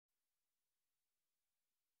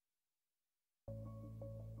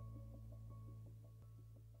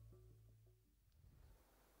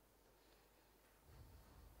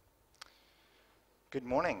Good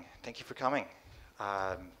morning. Thank you for coming.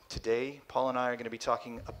 Today, Paul and I are going to be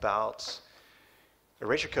talking about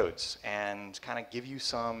erasure codes and kind of give you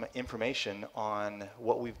some information on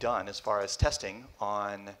what we've done as far as testing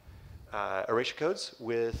on erasure codes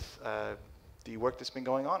with the work that's been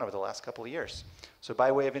going on over the last couple of years. So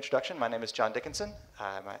by way of introduction, my name is John Dickinson.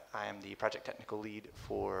 I am the project technical lead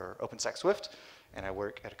for OpenStack Swift, and I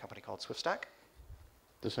work at a company called SwiftStack.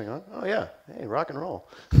 This thing on? Oh yeah, hey, rock and roll.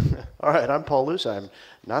 All right, I'm Paul Luce. I'm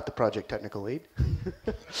not the project technical lead.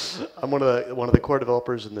 I'm one of the core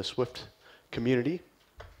developers in the Swift community,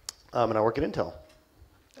 and I work at Intel.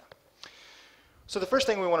 So the first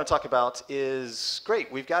thing we want to talk about is,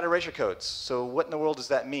 great, we've got erasure codes. So what in the world does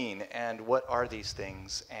that mean, and what are these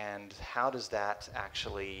things, and how does that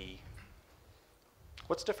actually,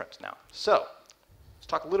 what's different now? So let's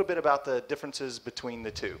talk a little bit about the differences between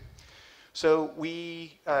the two. So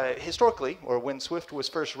we, historically, or when Swift was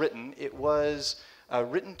first written, it was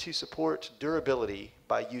written to support durability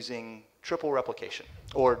by using triple replication,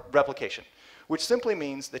 or replication, which simply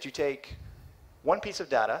means that you take one piece of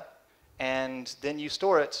data and then you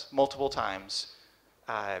store it multiple times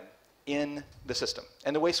in the system.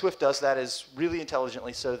 And the way Swift does that is really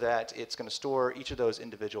intelligently so that it's going to store each of those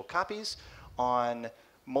individual copies on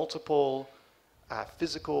multiple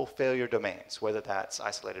physical failure domains, whether that's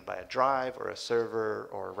isolated by a drive or a server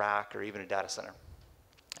or a rack or even a data center.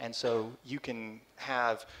 And so you can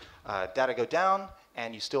have data go down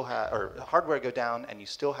and you still have, or hardware go down and you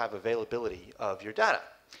still have availability of your data.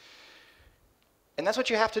 And that's what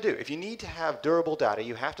you have to do. If you need to have durable data,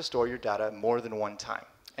 you have to store your data more than one time.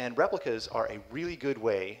 And replicas are a really good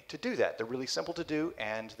way to do that. They're really simple to do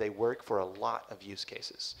and they work for a lot of use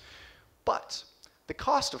cases. But the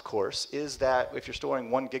cost, of course, is that if you're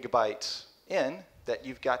storing 1 gigabyte in, that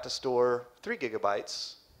you've got to store 3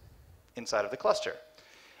 gigabytes inside of the cluster.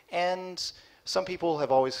 And some people have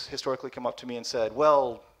always historically come up to me and said,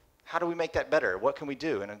 well, how do we make that better? What can we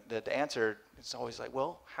do? And the answer is always like,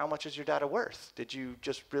 well, how much is your data worth? Did you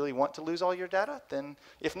just really want to lose all your data? Then,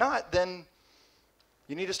 if not, then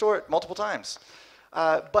you need to store it multiple times.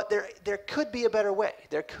 But there could be a better way.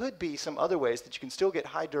 There could be some other ways that you can still get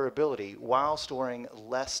high durability while storing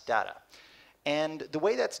less data. And the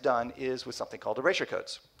way that's done is with something called erasure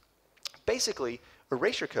codes. Basically,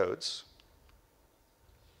 erasure codes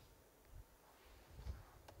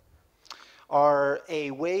are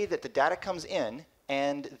a way that the data comes in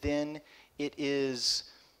and then it's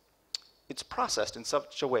processed in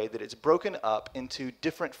such a way that it's broken up into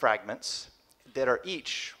different fragments that are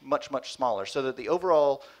each much, much smaller, so that the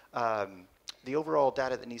overall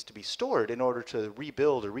data that needs to be stored in order to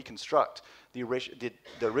rebuild or reconstruct the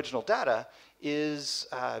original data is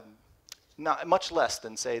not much less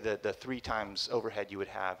than, say, the 3 times overhead you would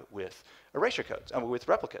have with erasure codes, with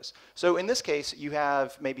replicas. So in this case, you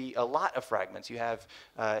have maybe a lot of fragments. You have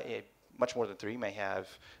much more than 3. You may have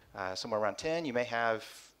somewhere around 10. You may have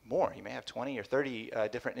more. You may have 20 or 30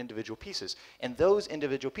 different individual pieces. And those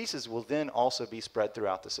individual pieces will then also be spread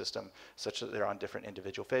throughout the system such that they're on different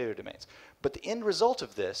individual failure domains. But the end result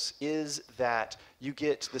of this is that you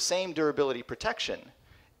get the same durability protection,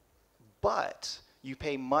 but you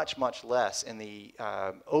pay much, much less in the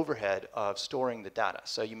overhead of storing the data.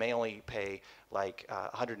 So you may only pay like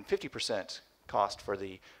 150% cost for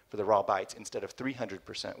the raw bytes instead of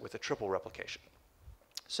 300% with a triple replication.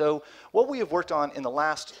 So what we have worked on in the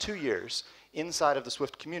last 2 years inside of the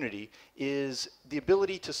Swift community is the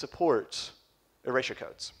ability to support erasure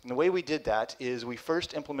codes. And the way we did that is we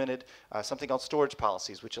first implemented something called storage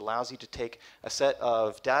policies, which allows you to take a set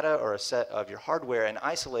of data or a set of your hardware and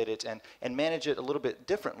isolate it and manage it a little bit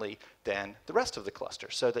differently than the rest of the cluster,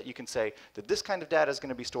 so that you can say that this kind of data is going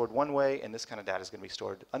to be stored one way and this kind of data is going to be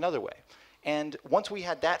stored another way. And once we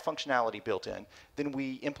had that functionality built in, then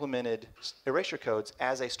we implemented erasure codes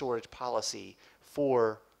as a storage policy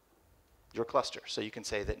for your cluster. So you can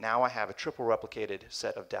say that now I have a triple replicated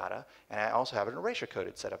set of data, and I also have an erasure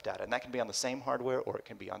coded set of data. And that can be on the same hardware, or it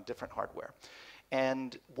can be on different hardware.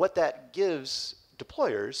 And what that gives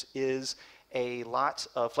deployers is a lot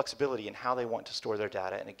of flexibility in how they want to store their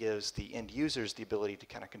data, and it gives the end users the ability to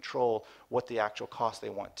kind of control what the actual cost they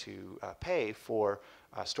want to pay for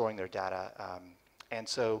storing their data. And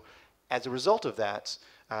so as a result of that,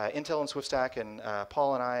 Intel and SwiftStack and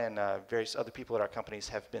Paul and I and various other people at our companies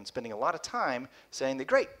have been spending a lot of time saying that,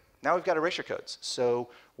 great, now we've got erasure codes. So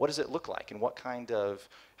what does it look like, and what kind of,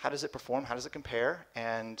 how does it perform, how does it compare,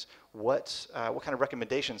 and what kind of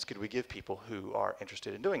recommendations could we give people who are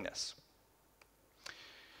interested in doing this?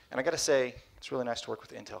 And I got to say, it's really nice to work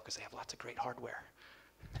with Intel because they have lots of great hardware.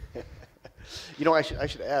 You know, I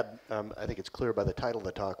should add, I think it's clear by the title of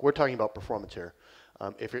the talk, we're talking about performance here.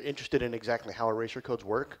 If you're interested in exactly how erasure codes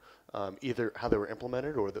work, either how they were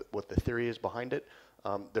implemented or what the theory is behind it,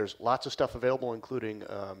 there's lots of stuff available, including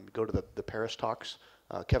go to the Paris talks.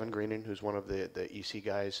 Kevin Greenan, who's one of the EC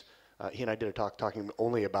guys, he and I did a talk talking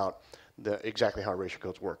only about exactly how erasure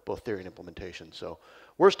codes work, both theory and implementation. So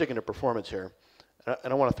we're sticking to performance here.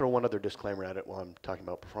 And I want to throw one other disclaimer at it while I'm talking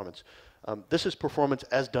about performance. This is performance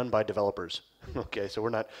as done by developers. Okay, so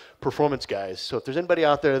we're not performance guys. So if there's anybody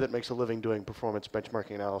out there that makes a living doing performance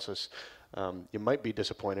benchmarking analysis, you might be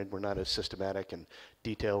disappointed. We're not as systematic and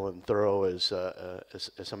detailed and thorough as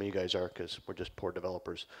some of you guys are, because we're just poor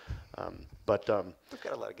developers. We've got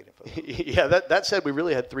a lot of good info. Yeah, that said, we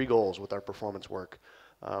really had 3 goals with our performance work.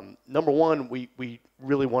 Number one, we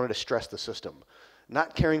really wanted to stress the system,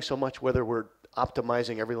 not caring so much whether we're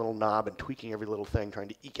optimizing every little knob and tweaking every little thing, trying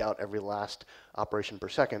to eke out every last operation per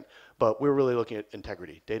second, but we're really looking at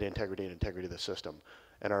integrity, data integrity and integrity of the system.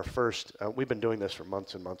 And our first, we've been doing this for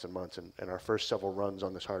months and months and months, and our first several runs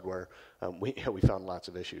on this hardware, we found lots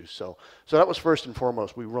of issues. So that was first and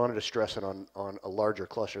foremost. We wanted to stress it on a larger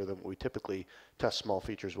cluster than we typically test small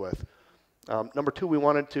features with. Number 2, we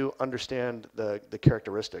wanted to understand the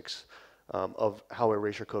characteristics of how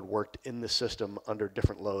erasure code worked in the system under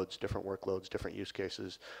different loads, different workloads, different use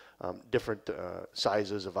cases, different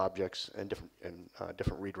sizes of objects, and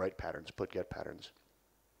different read-write patterns, put-get patterns.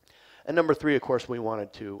 And number 3, of course, we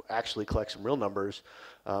wanted to actually collect some real numbers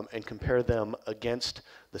and compare them against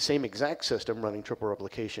the same exact system running triple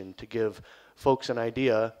replication to give folks an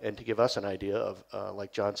idea and to give us an idea of,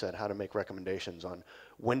 like John said, how to make recommendations on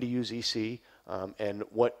when to use EC and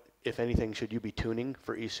what, if anything, should you be tuning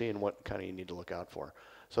for EC and what kind of you need to look out for.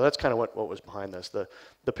 So that's kind of what was behind this.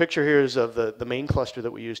 The picture here is of the main cluster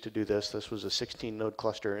that we used to do this. This was a 16-node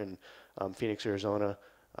cluster in Phoenix, Arizona,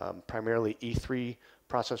 primarily E3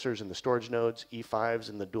 processors in the storage nodes, E5s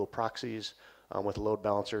in the dual proxies with a load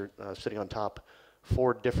balancer sitting on top,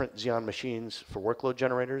 4 different Xeon machines for workload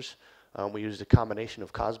generators. We used a combination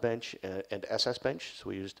of CosBench and SSBench, so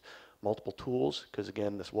we used multiple tools because,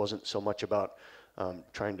 again, this wasn't so much about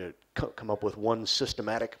trying to come up with one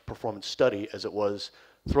systematic performance study as it was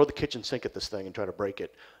throw the kitchen sink at this thing and try to break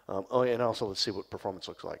it. And also let's see what performance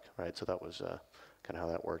looks like, right? So that was kind of how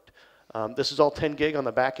that worked. This is all 10 gig on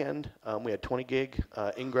the back end. We had 20 gig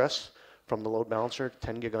ingress from the load balancer,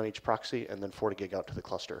 10 gig on each proxy, and then 40 gig out to the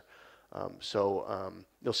cluster.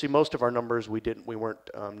 You'll see most of our numbers we weren't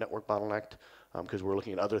network bottlenecked because we're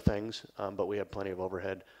looking at other things, but we had plenty of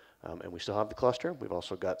overhead, and we still have the cluster. We've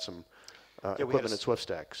also got some equipment at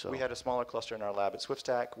SwiftStack. So we had a smaller cluster in our lab at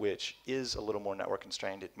SwiftStack, which is a little more network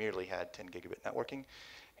constrained. It merely had 10 gigabit networking,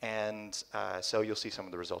 and so you'll see some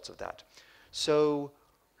of the results of that. So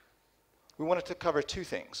we wanted to cover 2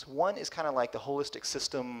 things. One is kind of like the holistic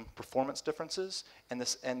system performance differences, and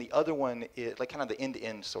the other one is like kind of the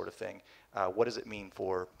end-to-end sort of thing. What does it mean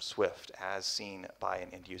for Swift as seen by an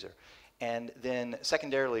end user? And then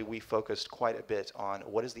secondarily, we focused quite a bit on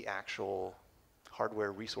what is the actual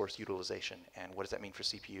hardware resource utilization, and what does that mean for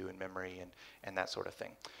CPU and memory and that sort of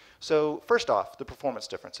thing. So first off, the performance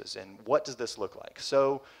differences, and what does this look like?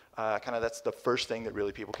 So kind of that's the first thing that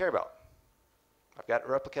really people care about. I've got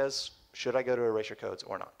replicas. Should I go to erasure codes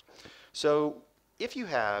or not? So if you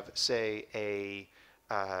have, say, a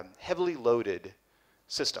heavily loaded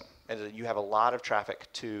system, and you have a lot of traffic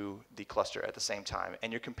to the cluster at the same time,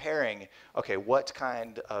 and you're comparing, okay, what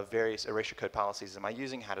kind of various erasure code policies am I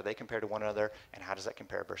using? How do they compare to one another? And how does that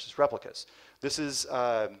compare versus replicas? This is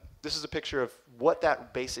a picture of what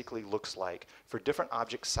that basically looks like for different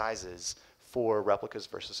object sizes for replicas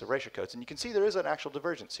versus erasure codes. And you can see there is an actual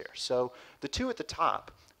divergence here. So the 2 at the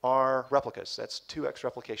top are replicas. That's 2x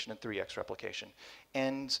replication and 3x replication.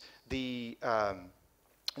 And the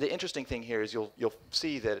interesting thing here is you'll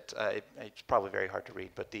see that it's probably very hard to read,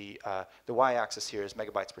 but the y-axis here is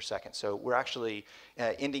megabytes per second. So we're actually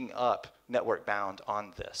ending up network bound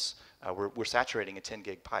on this. We're saturating a 10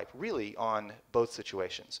 gig pipe really on both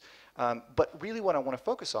situations. But really what I want to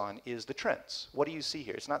focus on is the trends. What do you see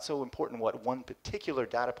here? It's not so important what one particular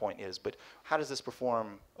data point is, but how does this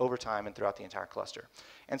perform over time and throughout the entire cluster?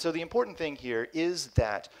 And so the important thing here is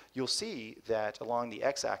that you'll see that along the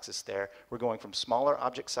x-axis there, we're going from smaller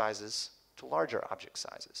object sizes to larger object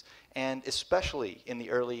sizes. And especially in the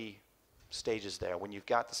early stages there, when you've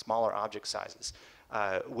got the smaller object sizes,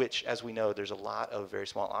 which, as we know, there's a lot of very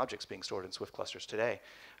small objects being stored in Swift clusters today.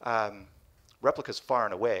 Replicas far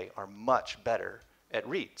and away are much better at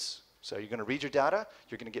reads. So you're going to read your data,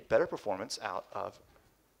 you're going to get better performance out of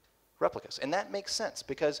replicas. And that makes sense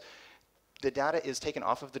because the data is taken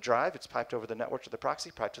off of the drive, it's piped over the network to the proxy,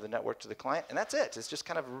 piped to the network to the client, and that's it. It's just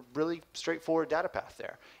kind of a really straightforward data path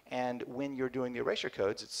there. And when you're doing the erasure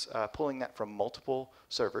codes, it's pulling that from multiple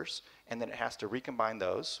servers, and then it has to recombine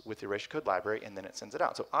those with the erasure code library, and then it sends it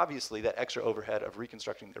out. So obviously, that extra overhead of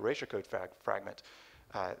reconstructing the erasure code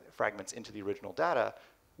fragments into the original data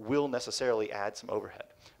will necessarily add some overhead.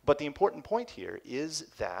 But the important point here is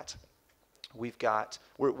that we're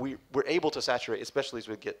able to saturate, especially as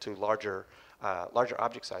we get to larger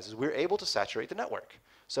object sizes, we're able to saturate the network.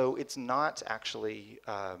 So it's not actually,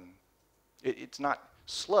 it's not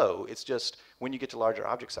slow, it's just when you get to larger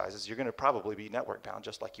object sizes, you're going to probably be network bound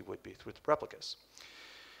just like you would be with replicas.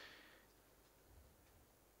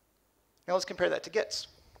 Now let's compare that to gets.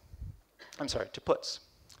 I'm sorry, to puts.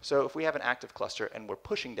 So if we have an active cluster and we're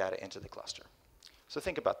pushing data into the cluster. So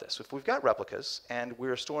think about this. If we've got replicas and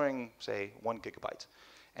we're storing, say, 1 gigabyte,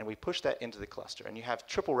 and we push that into the cluster, and you have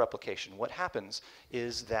triple replication, what happens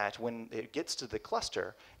is that when it gets to the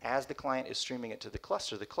cluster, as the client is streaming it to the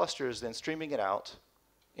cluster is then streaming it out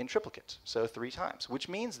in triplicate, so 3 times, which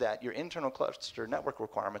means that your internal cluster network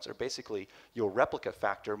requirements are basically your replica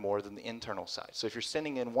factor more than the internal side. So if you're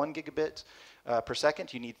sending in 1 gigabit per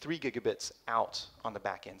second, you need 3 gigabits out on the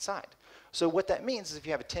back end side. So what that means is if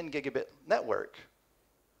you have a 10 gigabit network,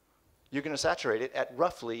 you're going to saturate it at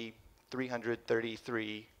roughly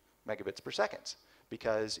 333 megabits per second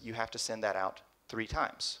because you have to send that out 3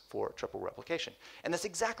 times for triple replication. And that's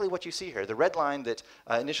exactly what you see here. The red line that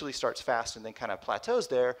initially starts fast and then kind of plateaus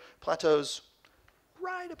there, plateaus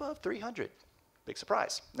right above 300. Big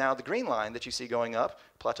surprise. Now the green line that you see going up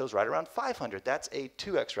plateaus right around 500. That's a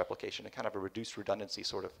 2x replication, a kind of a reduced redundancy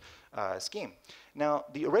sort of scheme. Now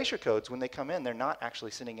the erasure codes, when they come in, they're not actually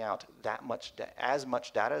sending out that much as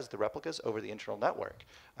much data as the replicas over the internal network.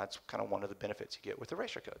 That's kind of one of the benefits you get with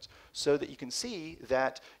erasure codes. So that you can see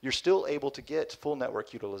that you're still able to get full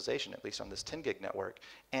network utilization, at least on this 10 gig network,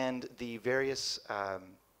 and the various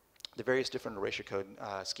different erasure code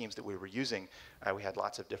schemes that we were using, we had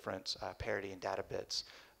lots of different parity and data bits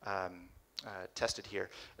tested here,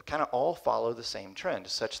 kind of all follow the same trend,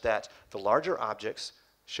 such that the larger objects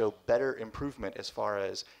show better improvement as far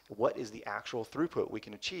as what is the actual throughput we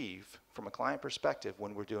can achieve from a client perspective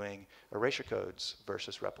when we're doing erasure codes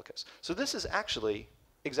versus replicas. So this is actually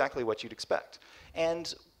exactly what you'd expect.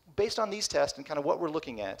 And based on these tests and kind of what we're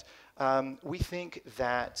looking at, we think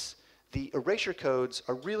that the erasure codes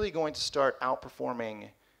are really going to start outperforming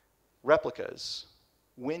replicas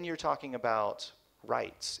when you're talking about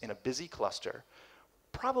writes in a busy cluster,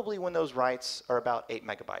 probably when those writes are about 8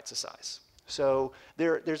 megabytes a size. So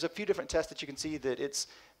there's a few different tests that you can see that it's,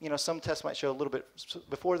 some tests might show a little bit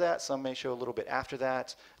before that, some may show a little bit after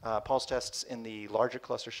that. Paul's tests in the larger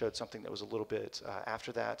cluster showed something that was a little bit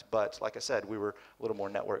after that, but like I said, we were a little more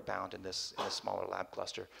network bound in this smaller lab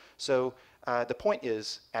cluster. So the point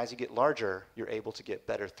is, as you get larger, you're able to get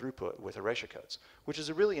better throughput with erasure codes, which is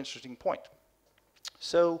a really interesting point.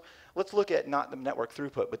 So let's look at not the network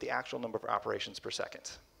throughput, but the actual number of operations per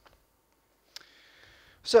second.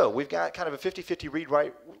 So we've got kind of a 50-50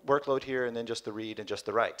 read-write workload here, and then just the read and just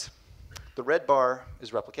the write. The red bar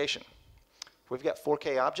is replication. If we've got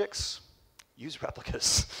 4K objects, use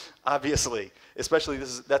replicas, obviously. Especially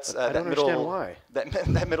that's I don't understand why.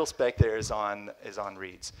 That middle spec there is on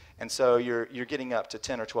reads, and so you're getting up to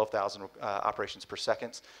 10 or 12,000 operations per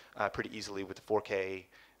second pretty easily with the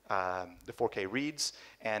 4K reads,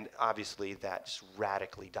 and obviously that just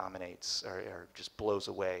radically dominates or just blows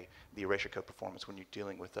away the erasure code performance when you're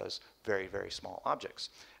dealing with those very, very small objects.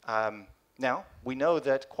 Now, we know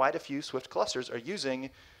that quite a few Swift clusters are using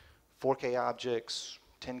 4K objects,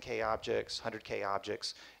 10K objects, 100K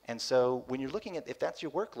objects, and so when you're looking at if that's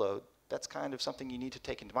your workload, that's kind of something you need to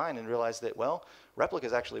take into mind and realize that, well,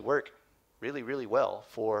 replicas actually work really, really well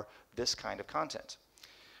for this kind of content.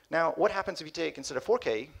 Now, what happens if you take, instead of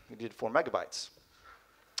 4K, you did 4 megabytes?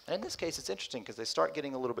 And in this case, it's interesting because they start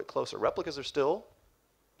getting a little bit closer. Replicas are still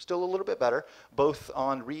a little bit better, both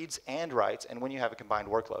on reads and writes, and when you have a combined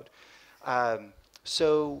workload.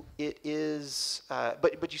 So it is,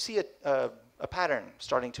 but you see a pattern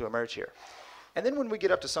starting to emerge here. And then when we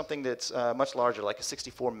get up to something that's much larger, like a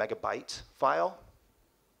 64 megabyte file,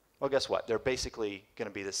 well, guess what? They're basically going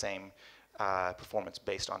to be the same performance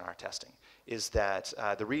based on our testing. Is that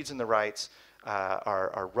the reads and the writes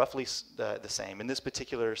are roughly the same. In this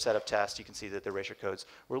particular set of tests, you can see that the erasure codes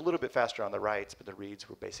were a little bit faster on the writes, but the reads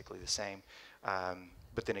were basically the same.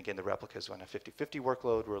 But then again, the replicas on a 50-50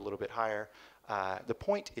 workload were a little bit higher. The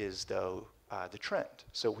point is, though, the trend.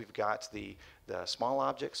 So we've got the small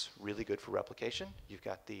objects, really good for replication. You've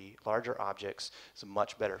got the larger objects, it's a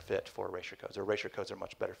much better fit for erasure codes. Or erasure codes are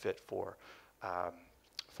much better fit for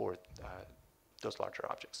those larger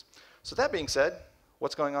objects. So that being said,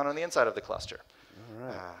 what's going on the inside of the cluster? All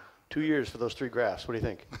right. 2 years for those 3 graphs. What do you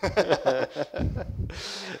think?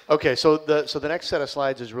 Okay, so the next set of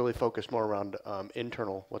slides is really focused more around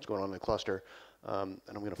internal, what's going on in the cluster. And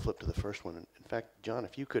I'm going to flip to the first one. In fact, John,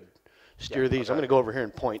 if you could steer these. I'm going to go over here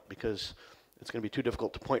and point because it's going to be too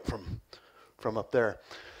difficult to point from up there.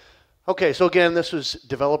 Okay, so again, this was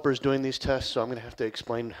developers doing these tests, so I'm going to have to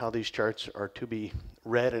explain how these charts are to be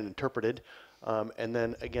read and interpreted. And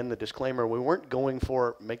then again, the disclaimer, we weren't going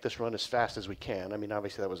for make this run as fast as we can. I mean,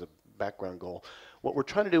 obviously that was a background goal. What we're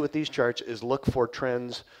trying to do with these charts is look for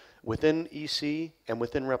trends within EC and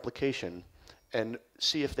within replication and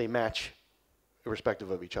see if they match irrespective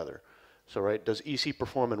of each other. So, right, does EC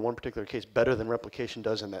perform in one particular case better than replication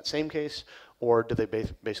does in that same case, or do they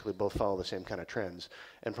basically both follow the same kind of trends?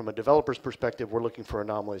 And from a developer's perspective, we're looking for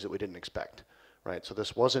anomalies that we didn't expect, right? So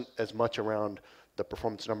this wasn't as much around the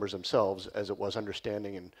performance numbers themselves as it was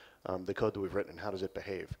understanding and the code that we've written and how does it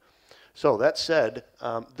behave. So that said,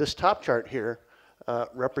 this top chart here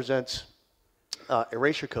represents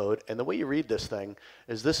erasure code, and the way you read this thing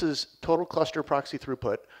is this is total cluster proxy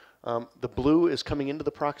throughput. The blue is coming into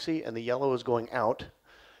the proxy and the yellow is going out.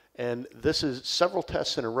 And this is several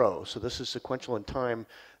tests in a row, so this is sequential in time.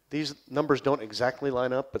 These numbers don't exactly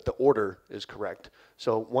line up, but the order is correct.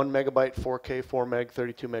 So 1 megabyte, 4K, 4 meg,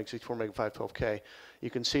 32 meg, 64 meg, 512K. You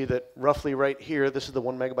can see that roughly right here, this is the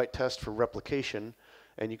 1 megabyte test for replication.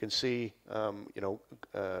 And you can see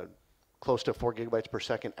close to 4 gigabytes per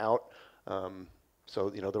second out. So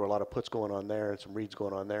there were a lot of puts going on there and some reads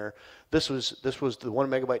going on there. This was the 1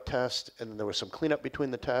 megabyte test, and then there was some cleanup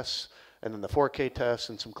between the tests, and then the 4K tests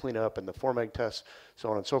and some cleanup, and the 4 meg tests, so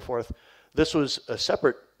on and so forth. This was a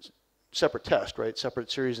separate test, right? Separate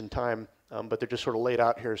series in time, but they're just sort of laid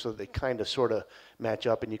out here so that they kind of sort of match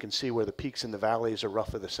up, and you can see where the peaks and the valleys are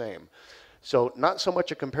roughly the same. So not so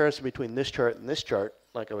much a comparison between this chart and this chart,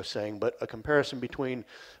 like I was saying, but a comparison between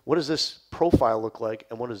what does this profile look like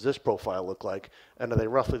and what does this profile look like, and are they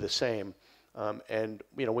roughly the same? And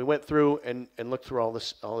we went through and looked through all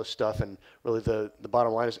this stuff, and really the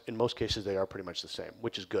bottom line is in most cases they are pretty much the same,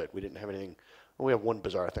 which is good. We didn't have anything. Well, we have one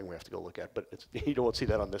bizarre thing we have to go look at, but you don't see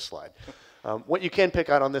that on this slide. What you can pick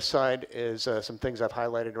out on this side is some things I've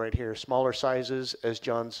highlighted right here. Smaller sizes, as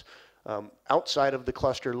John's outside of the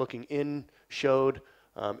cluster looking in showed.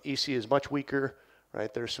 EC is much weaker,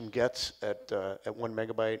 right? There's some gets at 1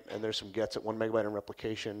 megabyte, and there's some gets at 1 megabyte in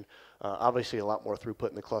replication. Obviously, a lot more throughput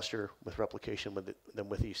in the cluster with replication than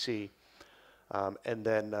with EC. And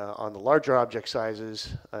then on the larger object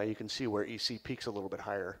sizes, you can see where EC peaks a little bit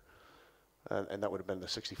higher. And that would have been the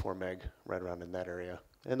 64 meg, right around in that area.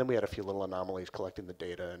 And then we had a few little anomalies collecting the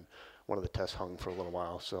data, and one of the tests hung for a little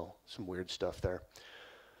while, so some weird stuff there.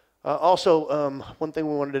 Also, one thing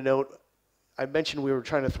we wanted to note, I mentioned we were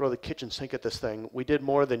trying to throw the kitchen sink at this thing. We did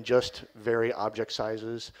more than just vary object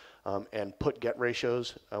sizes and put-get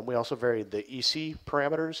ratios. We also varied the EC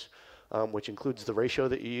parameters, which includes the ratio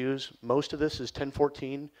that you use. Most of this is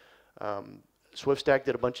 1014. SwiftStack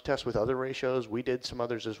did a bunch of tests with other ratios. We did some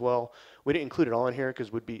others as well. We didn't include it all in here because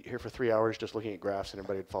we'd be here for 3 hours just looking at graphs and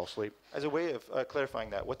everybody would fall asleep. As a way of clarifying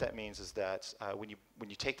that, what that means is that when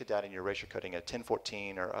you take the data and you're erasure coding at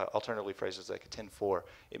 1014 or alternatively phrased as like a 10.4,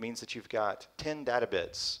 it means that you've got 10 data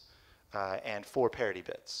bits and 4 parity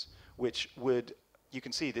bits, which would, you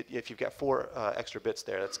can see that if you've got 4 extra bits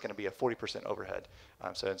there, that's going to be a 40% overhead.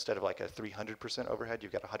 So instead of like a 300% overhead,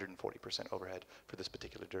 you've got 140% overhead for this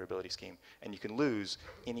particular durability scheme. And you can lose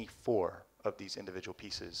any 4 of these individual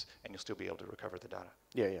pieces, and you'll still be able to recover the data.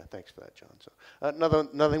 Yeah, thanks for that, John. So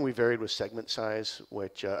another thing we varied was segment size,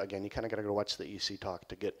 which again, you kind of got to go watch the EC talk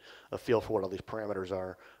to get a feel for what all these parameters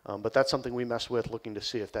are. But that's something we mess with, looking to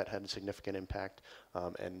see if that had a significant impact.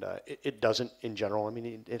 And it doesn't in general. I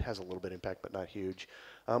mean, it has a little bit impact, but not huge.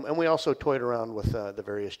 And we also toyed around with the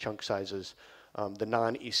various chunk sizes, the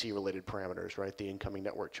non-EC related parameters, right? The incoming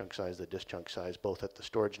network chunk size, the disk chunk size, both at the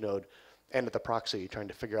storage node and at the proxy, trying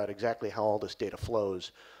to figure out exactly how all this data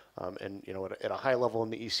flows. And at a high level in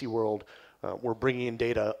the EC world, we're bringing in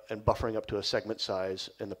data and buffering up to a segment size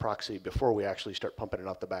in the proxy before we actually start pumping it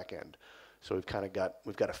out the back end. So we've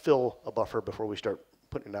got to fill a buffer before we start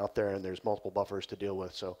putting it out there, and there's multiple buffers to deal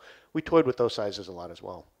with. So we toyed with those sizes a lot as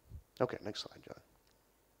well. Okay, next slide, John.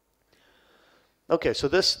 Okay, so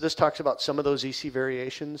this talks about some of those EC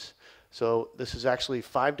variations. So this is actually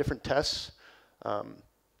 5 different tests.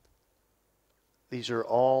 These are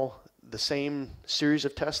all the same series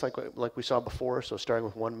of tests like we saw before, so starting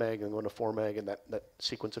with 1 meg and going to 4 meg and that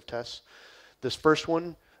sequence of tests. This first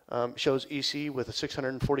one shows EC with a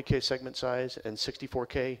 640K segment size and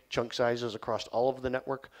 64K chunk sizes across all of the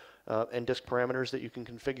network and disk parameters that you can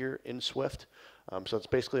configure in Swift. So it's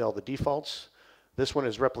basically all the defaults. This one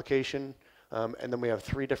is replication, and then we have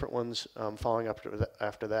 3 different ones following up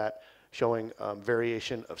after that, showing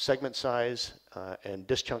variation of segment size and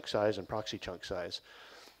disk chunk size and proxy chunk size.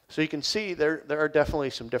 So you can see there are definitely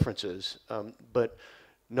some differences, but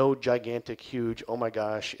no gigantic, huge, oh my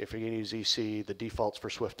gosh, if you're going to use EC, the defaults for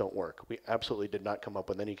Swift don't work. We absolutely did not come up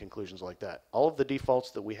with any conclusions like that. All of the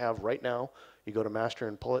defaults that we have right now, you go to master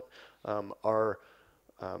and pull it, are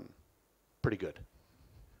pretty good.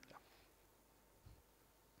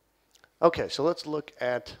 Okay, so let's look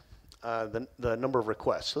at the number of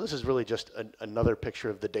requests. So this is really just another picture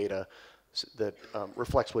of the data that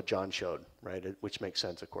reflects what John showed, right? Which makes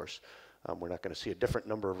sense, of course. We're not going to see a different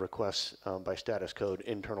number of requests by status code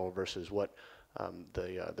internal versus what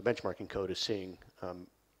the benchmarking code is seeing,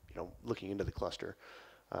 looking into the cluster.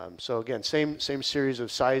 So again, same series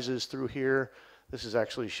of sizes through here. This is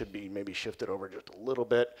actually should be maybe shifted over just a little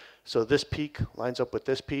bit. So this peak lines up with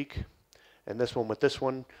this peak, and this one with this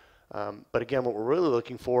one. But again, what we're really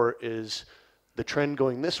looking for is the trend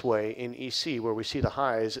going this way in EC, where we see the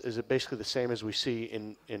highs, is basically the same as we see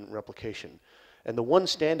in replication. And the one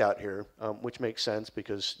standout here, which makes sense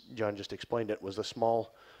because John just explained it, was the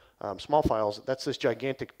small files. That's this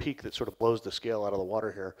gigantic peak that sort of blows the scale out of the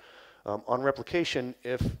water here. On replication,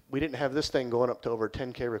 if we didn't have this thing going up to over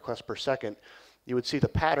 10K requests per second, you would see the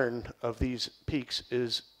pattern of these peaks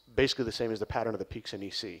is basically the same as the pattern of the peaks in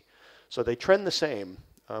EC. So they trend the same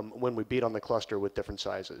when we beat on the cluster with different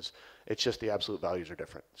sizes. It's just the absolute values are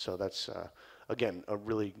different. So that's, again, a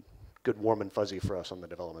really good warm and fuzzy for us on the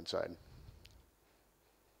development side.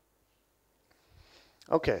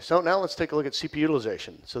 Okay, so now let's take a look at CPU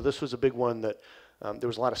utilization. So this was a big one that there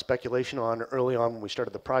was a lot of speculation on early on when we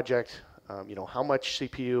started the project. How much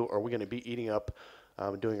CPU are we going to be eating up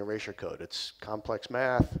doing Erasure Code? It's complex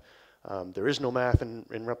math. There is no math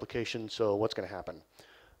in replication, so what's going to happen?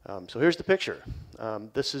 So here's the picture.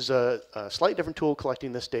 This is a slightly different tool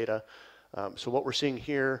collecting this data. So what we're seeing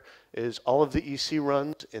here is all of the EC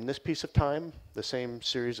runs in this piece of time, the same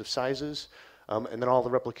series of sizes, and then all the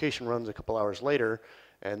replication runs a couple hours later.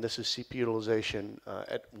 And this is CPU utilization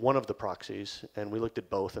at one of the proxies. And we looked at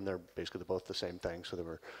both, and they're basically both the same thing. So they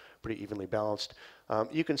were pretty evenly balanced.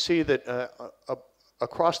 You can see that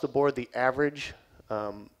across the board, the average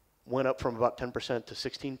went up from about 10% to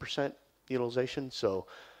 16% utilization. So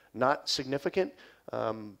not significant,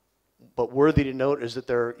 but worthy to note is that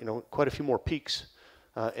there are quite a few more peaks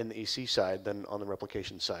in the EC side than on the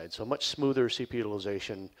replication side. So much smoother CPU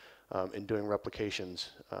utilization in doing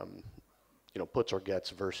replications, puts or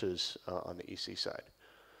gets versus on the EC side.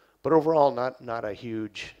 But overall, not a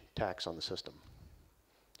huge tax on the system.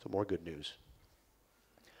 So more good news.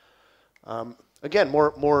 Again,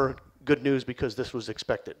 more good news because this was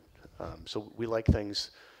expected. So we like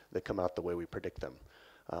things that come out the way we predict them.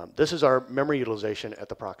 This is our memory utilization at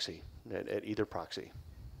the proxy, at either proxy.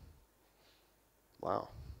 Wow.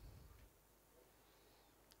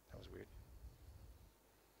 That was weird.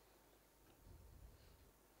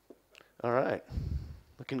 All right.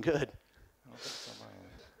 Looking good.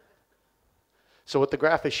 So what the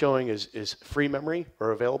graph is showing is free memory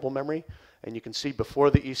or available memory. And you can see before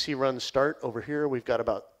the EC runs start over here, we've got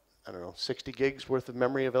about 60 gigs worth of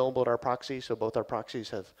memory available at our proxy. So both our proxies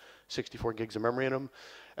have 64 gigs of memory in them.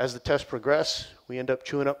 As the tests progress, we end up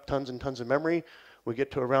chewing up tons and tons of memory. We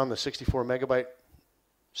get to around the 64 megabyte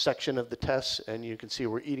section of the tests, and you can see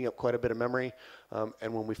we're eating up quite a bit of memory.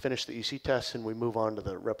 And when we finish the EC tests and we move on to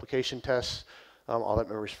the replication tests, all that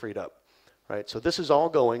memory is freed up. Right? So this is all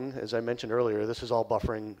going, as I mentioned earlier, this is all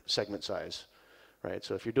buffering segment size. Right?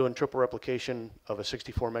 So if you're doing triple replication of a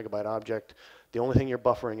 64 megabyte object, the only thing you're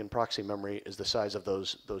buffering in proxy memory is the size of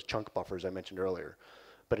those chunk buffers I mentioned earlier.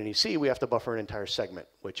 But in EC, we have to buffer an entire segment,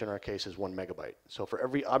 which in our case is 1 megabyte. So for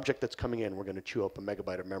every object that's coming in, we're going to chew up a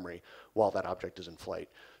megabyte of memory while that object is in flight.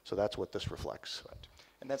 So that's what this reflects. Right.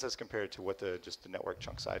 And that's as compared to what just the network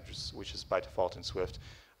chunk size, which is by default in Swift.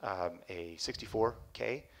 a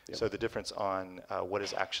 64K. Yep. So the difference on what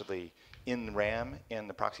is actually in RAM in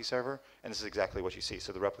the proxy server, and this is exactly what you see.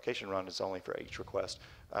 So the replication run is only for each request,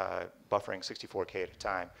 buffering 64K at a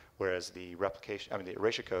time, whereas the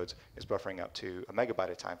erasure codes is buffering up to a megabyte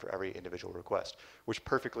at a time for every individual request, which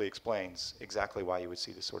perfectly explains exactly why you would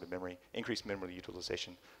see this sort of increased memory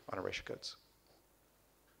utilization on erasure codes.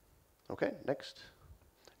 Okay, next.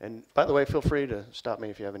 And by the way, feel free to stop me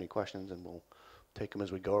if you have any questions, and we'll take them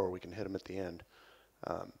as we go, or we can hit them at the end.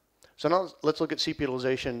 So now let's look at CPU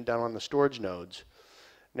utilization down on the storage nodes.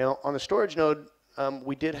 Now on the storage node,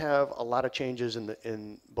 we did have a lot of changes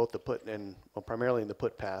in both the put and, well, primarily in the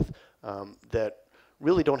put path that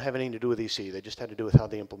really don't have anything to do with EC. They just had to do with how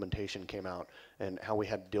the implementation came out and how we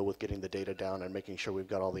had to deal with getting the data down and making sure we've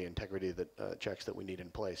got all the integrity checks that we need in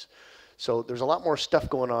place. So there's a lot more stuff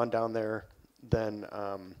going on down there than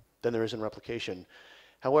there is in replication.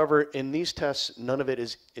 However, in these tests, none of it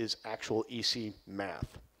is actual EC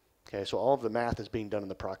math. Okay, so all of the math is being done in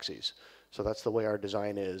the proxies. So that's the way our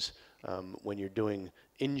design is. When you're doing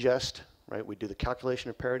ingest, right, we do the calculation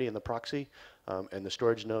of parity in the proxy, and the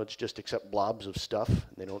storage nodes just accept blobs of stuff.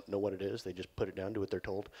 They don't know what it is. They just put it down, do what they're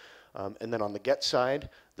told. And then on the get side,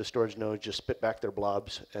 the storage nodes just spit back their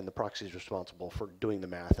blobs, and the proxy is responsible for doing the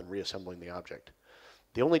math and reassembling the object.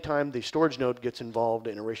 The only time the storage node gets involved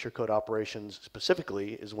in erasure code operations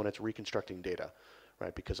specifically is when it's reconstructing data,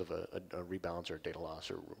 right, because of a rebalance or data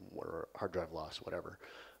loss or hard drive loss, whatever.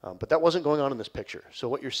 But that wasn't going on in this picture. So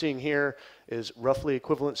what you're seeing here is roughly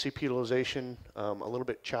equivalent CPU utilization, a little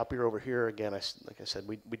bit choppier over here. Again, like I said,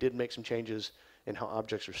 we did make some changes in how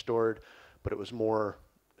objects are stored, but it was more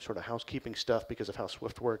sort of housekeeping stuff because of how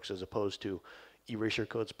Swift works as opposed to erasure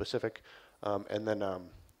code specific. And then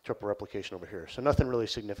triple replication over here. So nothing really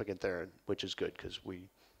significant there, which is good because we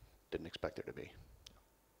didn't expect there to be.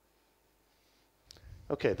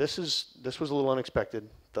 Okay, this was a little unexpected,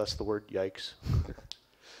 thus the word yikes.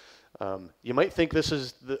 You might think this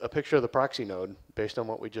is a picture of the proxy node based on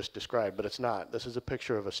what we just described, but it's not. This is a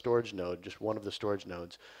picture of a storage node, just one of the storage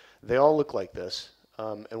nodes. They all look like this.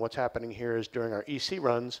 And what's happening here is during our EC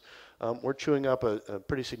runs, we're chewing up a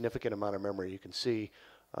pretty significant amount of memory. You can see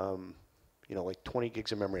like 20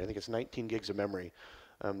 gigs of memory. I think it's 19 gigs of memory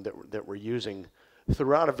that we're using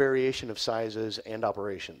throughout a variation of sizes and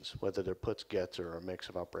operations, whether they're puts, gets, or a mix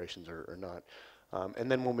of operations or not.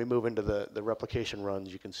 And then when we move into the replication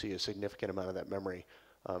runs, you can see a significant amount of that memory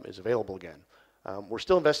is available again. We're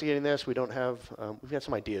still investigating this. We don't have, we've got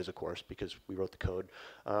some ideas, of course, because we wrote the code.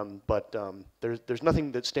 But there's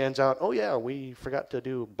nothing that stands out, oh yeah, we forgot to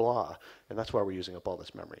do blah, and that's why we're using up all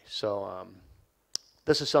this memory. So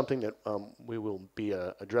this is something that we will be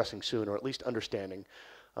addressing soon, or at least understanding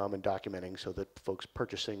and documenting so that folks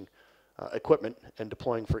purchasing equipment and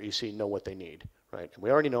deploying for EC know what they need, right? And we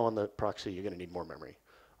already know on the proxy you're going to need more memory.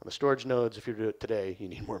 On the storage nodes, if you do it today, you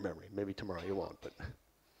need more memory. Maybe tomorrow you won't, but.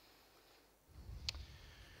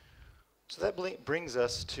 So that brings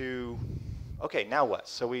us to, okay, now what?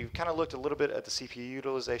 So we've kind of looked a little bit at the CPU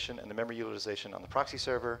utilization and the memory utilization on the proxy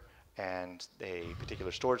server and the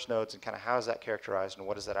particular storage nodes and kind of how is that characterized and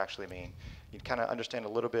what does that actually mean. You kind of understand a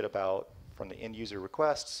little bit about, from the end user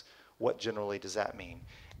requests, what generally does that mean.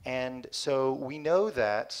 And so we know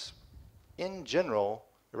that, in general,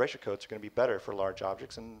 erasure codes are going to be better for large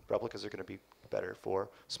objects and replicas are going to be better for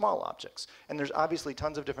small objects. And there's obviously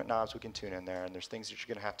tons of different knobs we can tune in there, and there's things that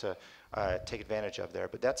you're going to have to take advantage of there.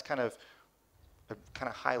 But that's kind of a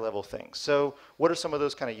high-level thing. So what are some of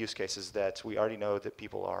those kind of use cases that we already know that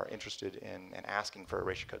people are interested in and asking for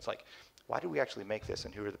erasure codes? Like, why do we actually make this,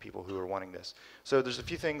 and who are the people who are wanting this? So there's a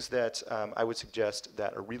few things that I would suggest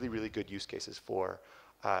that are really, really good use cases for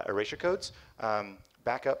erasure codes.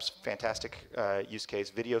 Backups, fantastic use case.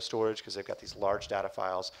 Video storage, because they've got these large data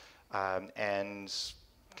files. And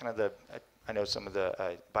kind of I know some of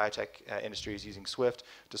the biotech industry is using Swift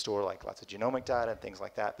to store like lots of genomic data and things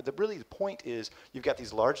like that. But really the point is you've got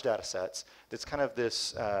these large data sets that's kind of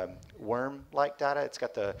this worm-like data. It's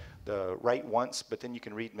got the write once, but then you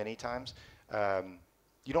can read many times.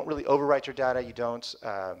 You don't really overwrite your data. You don't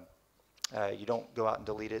go out and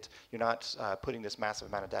delete it. You're not putting this massive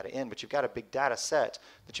amount of data in, but you've got a big data set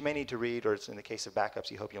that you may need to read, or it's in the case of backups,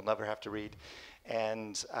 you hope you'll never have to read.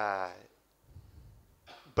 And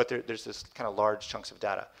but there's this kind of large chunks of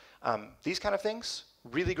data. These kind of things,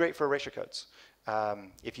 really great for erasure codes.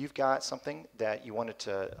 If you've got something that you wanted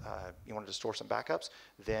to store some backups,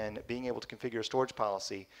 then being able to configure a storage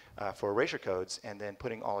policy for erasure codes and then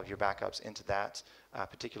putting all of your backups into that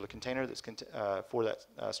particular container that's for that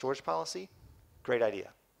storage policy, great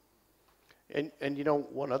idea. And you know,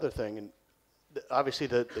 one other thing, and obviously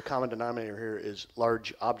the common denominator here is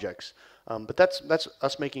large objects, but that's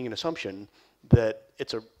us making an assumption that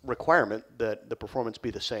it's a requirement that the performance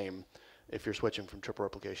be the same if you're switching from triple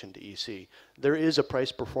replication to EC. There is a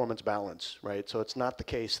price performance balance, right? So it's not the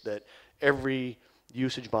case that every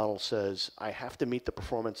usage model says I have to meet the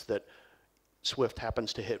performance that Swift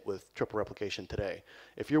happens to hit with triple replication today.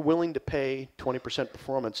 If you're willing to pay 20%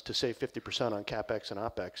 performance to save 50% on CapEx and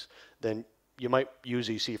OpEx, then you might use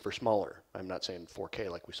EC for smaller. I'm not saying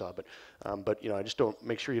 4K like we saw, but I just don't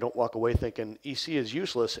make sure you don't walk away thinking EC is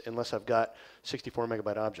useless unless I've got 64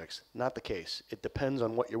 megabyte objects. Not the case. It depends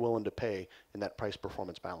on what you're willing to pay in that price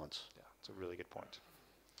performance balance. Yeah, that's a really good point.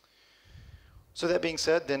 So that being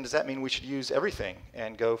said, then does that mean we should use everything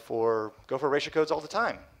and go for erasure codes all the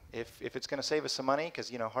time? If it's going to save us some money,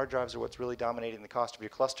 because hard drives are what's really dominating the cost of your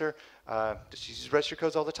cluster, just use erasure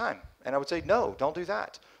codes all the time. And I would say, no, don't do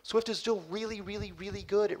that. Swift is still really, really, really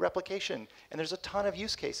good at replication, and there's a ton of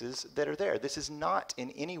use cases that are there. This is not in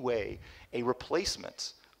any way a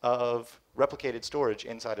replacement of replicated storage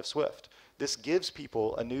inside of Swift. This gives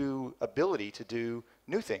people a new ability to do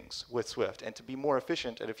new things with Swift and to be more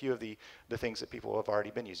efficient at a few of the things that people have already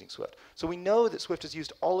been using Swift. So we know that Swift is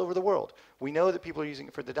used all over the world. We know that people are using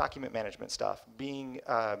it for the document management stuff, being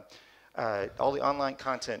all the online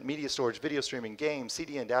content, media storage, video streaming, games,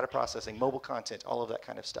 CDN, data processing, mobile content, all of that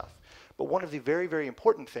kind of stuff. But one of the very, very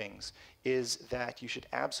important things is that you should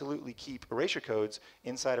absolutely keep erasure codes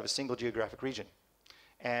inside of a single geographic region.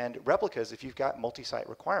 And replicas, if you've got multi-site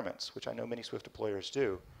requirements, which I know many Swift deployers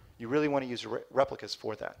do, you really want to use replicas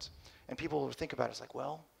for that. And people will think about it as like,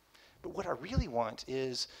 well, but what I really want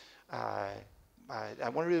is, I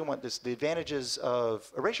really want the advantages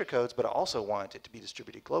of erasure codes, but I also want it to be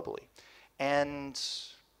distributed globally. And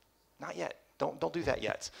not yet. Don't do that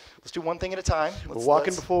yet. Let's do one thing at a time. We're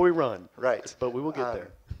walking before we run. Right. But we will get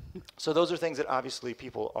there. So those are things that obviously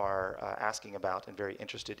people are asking about and very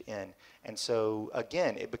interested in. And so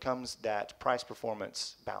again, it becomes that price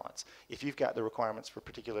performance balance. If you've got the requirements for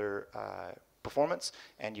particular performance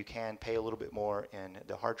and you can pay a little bit more in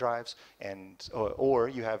the hard drives, and or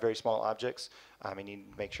you have very small objects, and you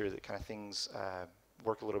need to make sure that kind of things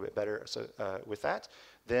work a little bit better with that,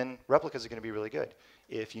 then replicas are going to be really good.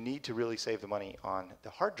 If you need to really save the money on the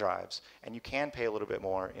hard drives and you can pay a little bit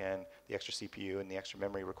more in the extra CPU and the extra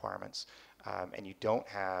memory requirements, and you don't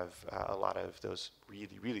have a lot of those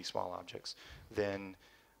really, really small objects, then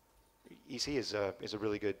EC is a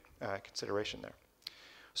really good consideration there.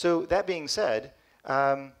 So that being said,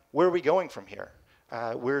 where are we going from here?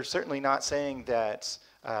 We're certainly not saying that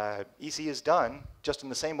EC is done, just in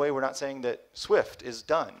the same way we're not saying that Swift is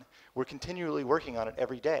done. We're continually working on it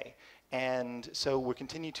every day. And so we'll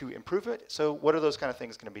continue to improve it. So what are those kind of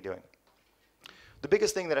things going to be doing? The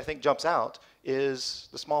biggest thing that I think jumps out is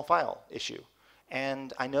the small file issue.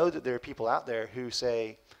 And I know that there are people out there who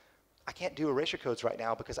say, I can't do erasure codes right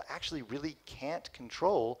now because I actually really can't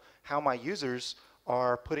control how my users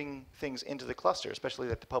are putting things into the cluster, especially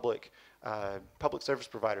at the public service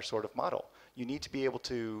provider sort of model. You need to be able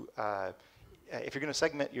to if you're going to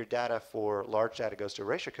segment your data for large data goes to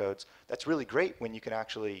erasure codes, that's really great when you can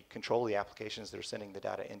actually control the applications that are sending the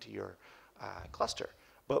data into your cluster.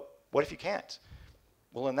 But what if you can't?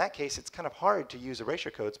 Well, in that case, it's kind of hard to use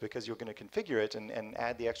erasure codes because you're going to configure it and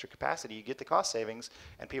add the extra capacity. You get the cost savings,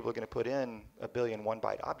 and people are going to put in 1 billion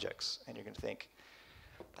 1-byte objects, and you're going to think,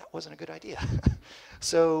 that wasn't a good idea.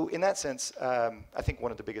 So in that sense, I think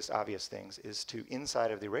one of the biggest obvious things is to,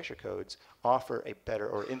 inside of the erasure codes, offer a better,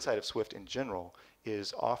 or inside of Swift in general,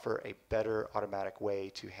 is offer a better automatic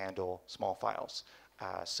way to handle small files.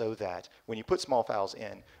 So that when you put small files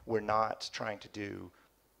in, we're not trying to do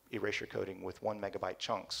erasure coding with 1 megabyte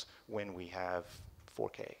chunks when we have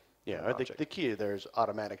 4K. Yeah, the key there is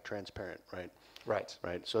automatic transparent, right? Right.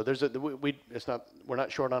 Right. So there's we're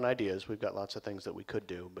not short on ideas. We've got lots of things that we could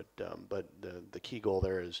do, but the key goal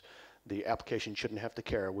there is the application shouldn't have to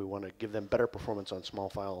care. We want to give them better performance on small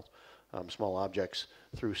files, small objects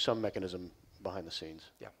through some mechanism behind the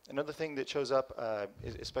scenes. Yeah. Another thing that shows up,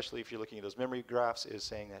 especially if you're looking at those memory graphs, is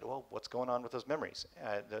saying that, well, what's going on with those memories,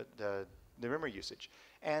 the memory usage?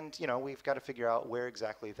 And we've got to figure out where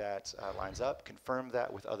exactly that lines up, confirm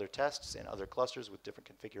that with other tests in other clusters with different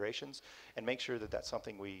configurations, and make sure that that's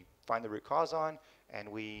something we find the root cause on, and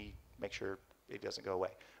we make sure it doesn't go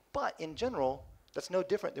away. But in general, that's no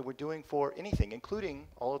different than we're doing for anything, including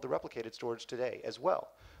all of the replicated storage today as well.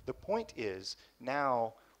 The point is,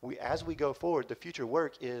 now, as we go forward, the future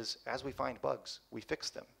work is, as we find bugs, we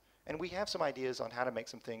fix them. And we have some ideas on how to make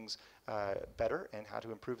some things better and how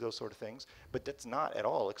to improve those sort of things, but that's not at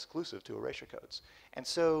all exclusive to erasure codes. And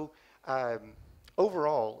so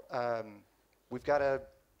overall, we've got to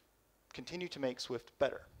continue to make Swift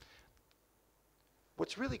better.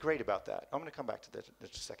 What's really great about that, I'm going to come back to this in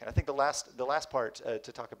just a second. I think the last part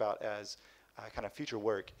to talk about as kind of future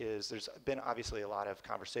work is there's been obviously a lot of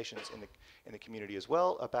conversations in the community as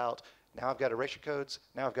well about now I've got erasure codes,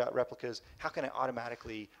 now I've got replicas. How can I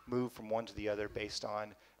automatically move from one to the other based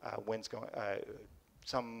on when's going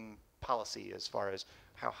some policy as far as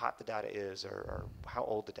how hot the data is or how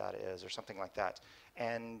old the data is or something like that.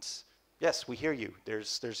 And yes, we hear you.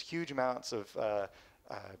 There's huge amounts of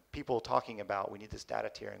people talking about we need this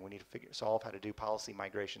data tiering, we need to solve how to do policy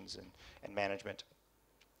migrations and management.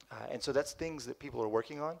 And so that's things that people are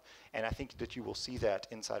working on, and I think that you will see that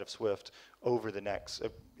inside of Swift over the next,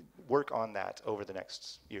 work on that over the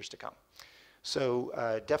next years to come.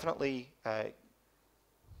 So definitely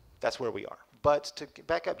that's where we are. But to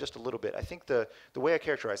back up just a little bit, I think the way I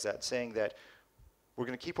characterize that, saying that we're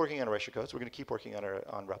going to keep working on erasure codes, we're going to keep working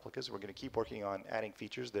on replicas, we're going to keep working on adding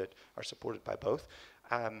features that are supported by both,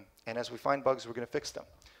 and as we find bugs, we're going to fix them.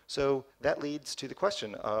 So that leads to the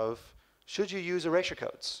question of, should you use erasure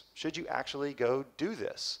codes? Should you actually go do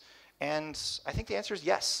this? And I think the answer is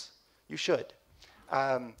yes, you should.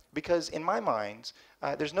 Because in my mind,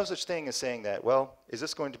 there's no such thing as saying that, well, is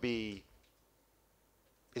this going to be,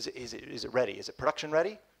 is it ready? Is it production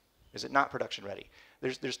ready? Is it not production ready?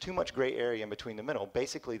 There's too much gray area in between the middle.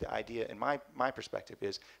 Basically, the idea in my perspective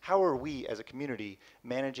is, how are we as a community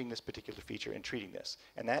managing this particular feature and treating this?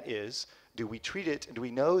 And that is, do we treat it, do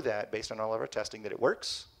we know that based on all of our testing that it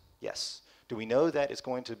works? Yes. Do we know that it's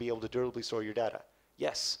going to be able to durably store your data?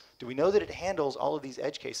 Yes. Do we know that it handles all of these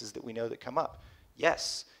edge cases that we know that come up?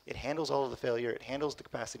 Yes. It handles all of the failure, it handles the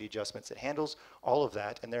capacity adjustments, it handles all of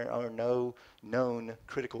that, and there are no known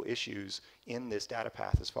critical issues in this data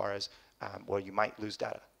path as far as, well, you might lose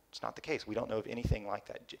data. It's not the case. We don't know of anything like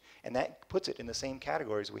that. And that puts it in the same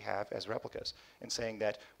categories we have as replicas, and saying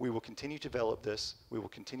that we will continue to develop this, we will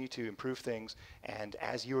continue to improve things, and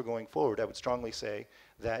as you are going forward, I would strongly say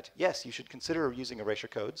that, yes, you should consider using erasure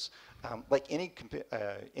codes. Like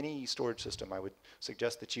any storage system, I would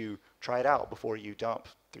suggest that you try it out before you dump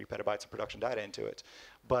 3 petabytes of production data into it.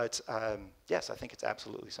 But yes, I think it's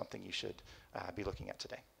absolutely something you should be looking at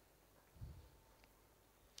today.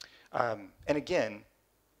 And again,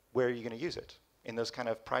 where are you going to use it? In those kind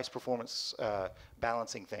of price performance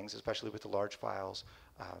balancing things, especially with the large files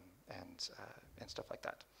and stuff like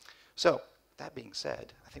that. So that being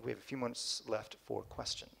said, I think we have a few minutes left for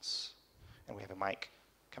questions. And we have a mic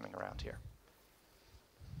coming around here.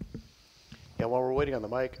 Yeah, while we're waiting on the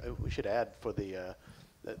mic, we should add for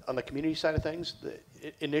on the community side of things,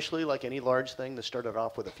 initially, like any large thing, this started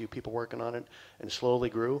off with a few people working on it and slowly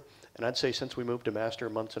grew. And I'd say since we moved to master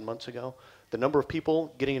months and months ago, the number of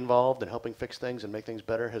people getting involved and helping fix things and make things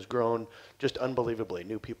better has grown just unbelievably.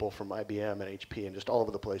 New people from IBM and HP and just all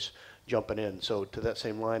over the place jumping in. So to that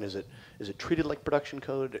same line, is it treated like production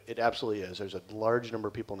code? It absolutely is. There's a large number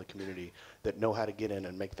of people in the community that know how to get in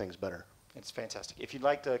and make things better. It's fantastic. If you'd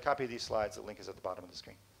like to copy these slides, the link is at the bottom of the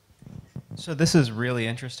screen. So this is really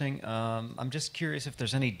interesting. I'm just curious if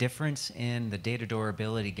there's any difference in the data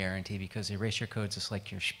durability guarantee, because erasure codes is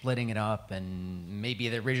like you're splitting it up and maybe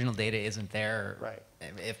the original data isn't there. Right.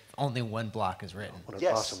 If only one block is written. What an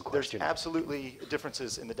Yes, awesome question. there's absolutely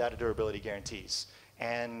differences in the data durability guarantees.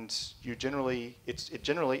 And you generally, it's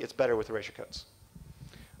better with erasure codes.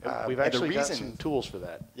 We've actually got some tools for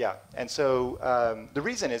that. Yeah, and so the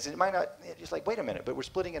reason is it might not, it's like, wait a minute, but we're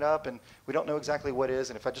splitting it up and we don't know exactly what is,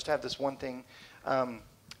 and if I just have this one thing.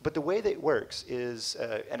 But the way that it works is,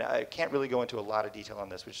 and I can't really go into a lot of detail on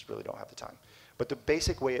this, we just really don't have the time. But the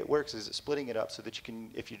basic way it works is splitting it up so that you can,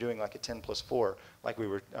 if you're doing like a 10+4, like we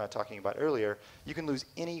were talking about earlier, you can lose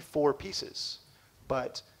any 4 pieces.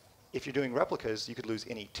 But if you're doing replicas, you could lose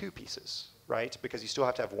any 2 pieces, right? Because you still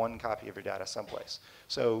have to have 1 copy of your data someplace.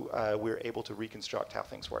 So we're able to reconstruct how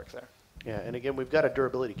things work there. Yeah, and again, we've got a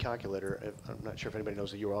durability calculator. I'm not sure if anybody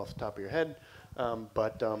knows the URL off the top of your head,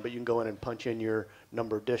 but you can go in and punch in your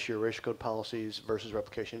number of disks, your erasure code policies versus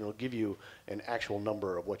replication. It'll give you an actual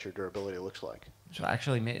number of what your durability looks like. So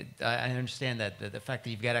actually, I understand that the fact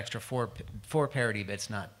that you've got extra 4 parity bits,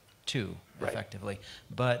 not 2, right, effectively.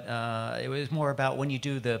 But it was more about when you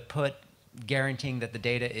do the put, guaranteeing that the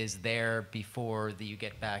data is there before you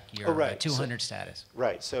get back your 200 status.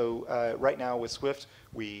 Right. So right now with Swift,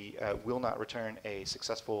 we will not return a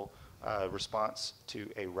successful response to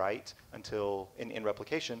a write until in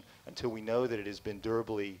replication until we know that it has been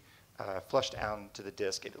durably flushed down to the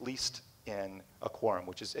disk, at least in a quorum,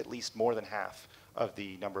 which is at least more than half of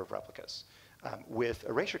the number of replicas. With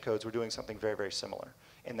erasure codes, we're doing something very, very similar.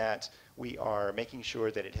 in that we are making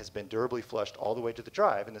sure that it has been durably flushed all the way to the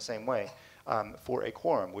drive in the same way for a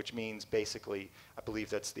quorum, which means basically, I believe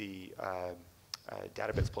that's the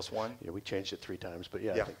data bits plus 1. Yeah, we changed it 3 times, but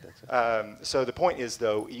yeah, Yeah. I think that's it. So the point is,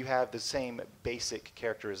 though, you have the same basic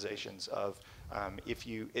characterizations of if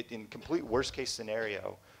you, in complete worst case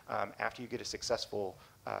scenario, after you get a successful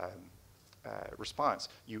response,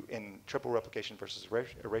 you in triple replication versus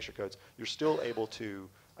erasure codes, you're still able to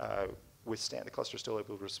withstand, the cluster's still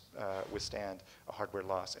able to withstand a hardware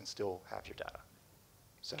loss and still have your data.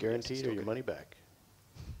 So Guaranteed yes, or your money back.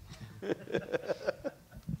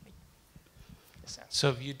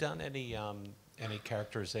 So have you done any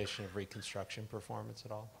characterization of reconstruction performance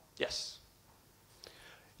at all? Yes.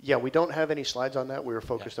 Yeah, we don't have any slides on that. We were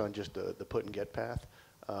focused on just the put and get path.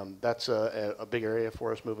 That's a big area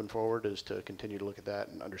for us moving forward, is to continue to look at that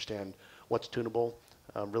and understand what's tunable.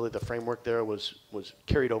 Really, the framework there was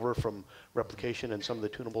carried over from replication, and some of the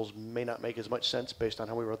tunables may not make as much sense based on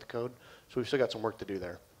how we wrote the code. So we've still got some work to do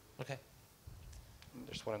there. Okay.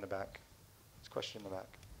 There's one in the back. There's a question in the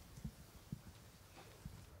back.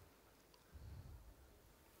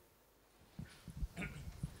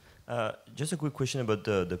 Just a quick question about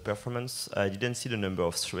the performance. I didn't see the number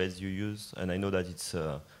of threads you use, and I know that it's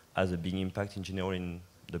has a big impact in general in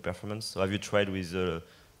the performance. So have you tried with a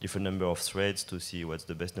different number of threads to see what's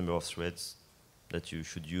the best number of threads that you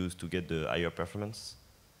should use to get the higher performance?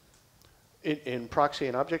 In proxy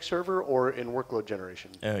and object server, or in workload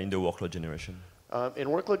generation? In the workload generation. In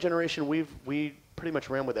workload generation, we pretty much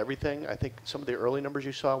ran with everything. I think some of the early numbers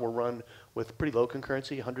you saw were run with pretty low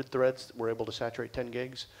concurrency. 100 threads were able to saturate 10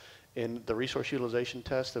 gigs. In the resource utilization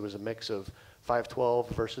test, there was a mix of 512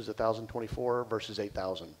 versus 1024 versus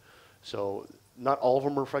 8000. So not all of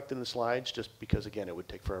them are reflected in the slides, just because, again, it would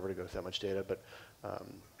take forever to go through that much data.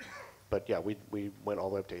 But yeah, we went all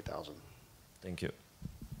the way up to 8000. Thank you.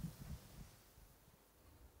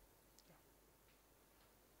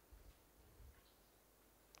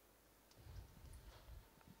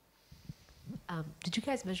 Did you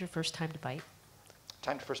guys measure first time to byte?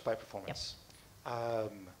 Time to first byte performance.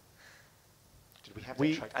 Did we have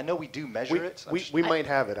We- that tracked? I know we do measure it. We might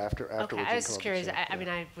have it after we Okay, I can was come just up curious. with I it, mean,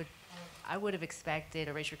 yeah. I would have expected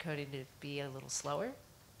erasure coding to be a little slower.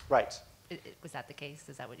 Right. Was that the case?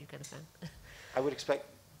 Is that what you kind of found? I would expect.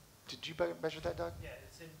 Did you measure that, Doug? Yeah,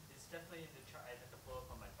 it's definitely in the chart. I'd have to pull up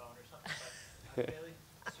on my phone or something, but I'm fairly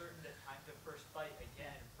certain that time to first byte,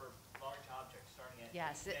 again, for large objects starting at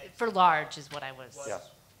Yes, 8 bits for large is what I was. was, Yeah.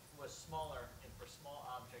 was smaller, and for small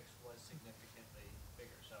objects was significantly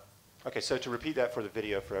bigger. So Okay, so to repeat that for the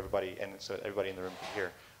video for everybody, and so everybody in the room can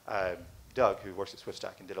hear, Doug, who works at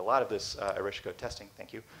SwiftStack and did a lot of this Erasure Code testing,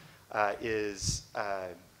 thank you,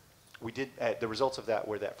 we did, the results of that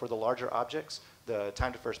were that for the larger objects, the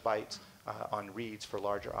time to first byte on reads for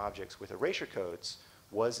larger objects with erasure codes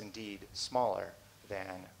was indeed smaller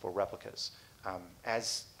than for replicas,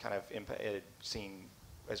 as kind of seen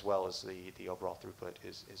as well as the overall throughput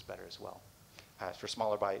is better as well. For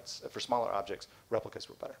smaller bytes, for smaller objects, replicas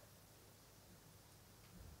were better.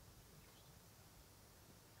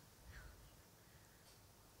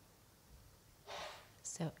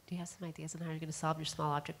 So do you have some ideas on how you're going to solve your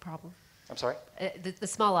small object problem? I'm sorry? The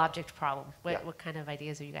small object problem. Yeah. What kind of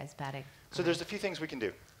ideas are you guys batting? So there's a few things we can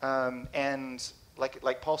do. And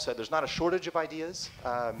like Paul said, there's not a shortage of ideas,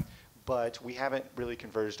 but we haven't really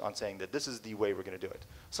converged on saying that this is the way we're going to do it.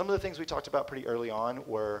 Some of the things we talked about pretty early on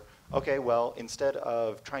were, okay, well, instead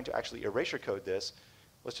of trying to actually erasure code this,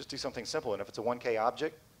 let's just do something simple. And if it's a 1K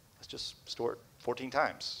object, let's just store it 14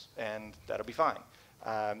 times, and that'll be fine.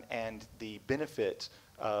 And the benefit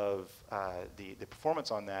of the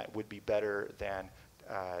performance on that would be better than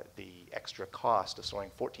the extra cost of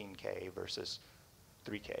storing 14K versus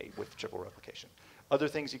 3K with triple replication. Other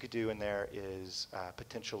things you could do in there is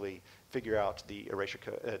potentially figure out the erasure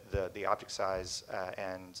the object size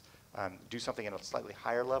and do something at a slightly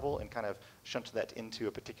higher level and kind of shunt that into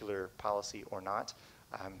a particular policy or not.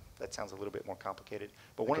 That sounds a little bit more complicated.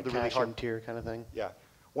 But one of the really hard tier kind of thing. Yeah.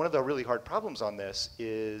 One of the really hard problems on this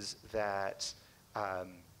is that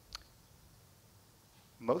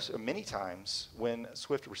many times when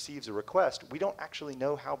Swift receives a request, we don't actually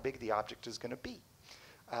know how big the object is going to be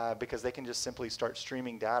because they can just simply start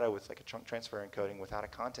streaming data with like a chunk transfer encoding without a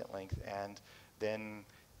content length, and then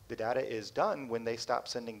the data is done when they stop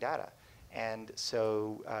sending data. And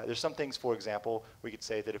so there's some things, for example, we could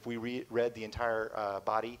say that if we read the entire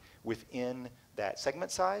body within that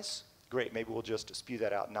segment size, great, maybe we'll just spew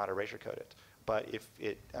that out and not erasure code it. But if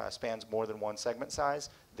it spans more than one segment size,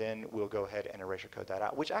 then we'll go ahead and erasure code that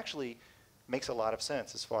out, which actually makes a lot of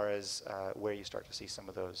sense as far as where you start to see some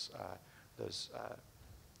of those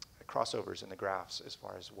crossovers in the graphs as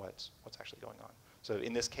far as what's actually going on. So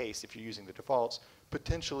in this case, if you're using the defaults,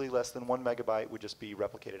 potentially less than 1 megabyte would just be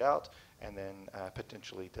replicated out, and then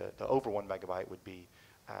potentially the over 1 megabyte would be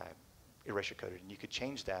erasure coded, and you could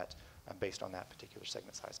change that based on that particular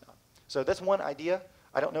segment size now. So that's one idea.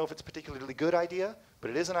 I don't know if it's a particularly good idea, but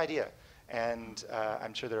it is an idea, and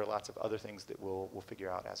I'm sure there are lots of other things that we'll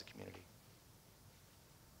figure out as a community.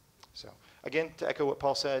 So again, to echo what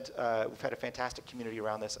Paul said, we've had a fantastic community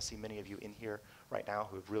around this. I see many of you in here right now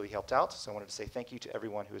who have really helped out. So I wanted to say thank you to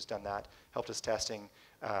everyone who has done that, helped us testing,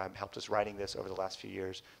 helped us writing this over the last few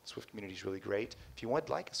years. The Swift community is really great. If you would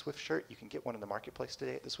like a Swift shirt, you can get one in the marketplace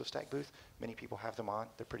today at the SwiftStack booth. Many people have them on.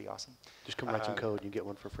 They're pretty awesome. Just come write some code and you get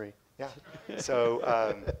one for free. Yeah. So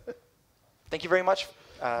thank you very much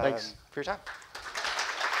Thanks. for your time.